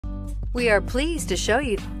We are pleased to show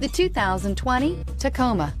you the 2020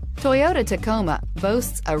 Tacoma. Toyota Tacoma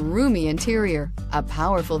boasts a roomy interior, a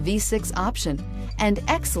powerful V6 option, and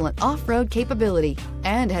excellent off-road capability,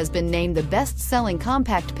 and has been named the best-selling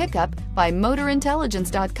compact pickup by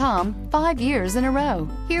MotorIntelligence.com 5 years in a row.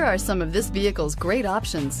 Here are some of this vehicle's great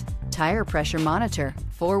options: tire pressure monitor,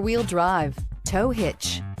 four-wheel drive, tow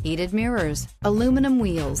hitch, heated mirrors, aluminum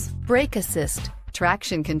wheels, brake assist,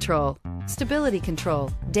 traction control, stability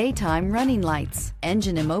control, daytime running lights,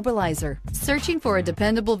 engine immobilizer. Searching for a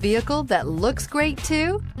dependable vehicle that looks great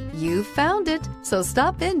too? You found it, so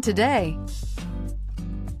stop in today.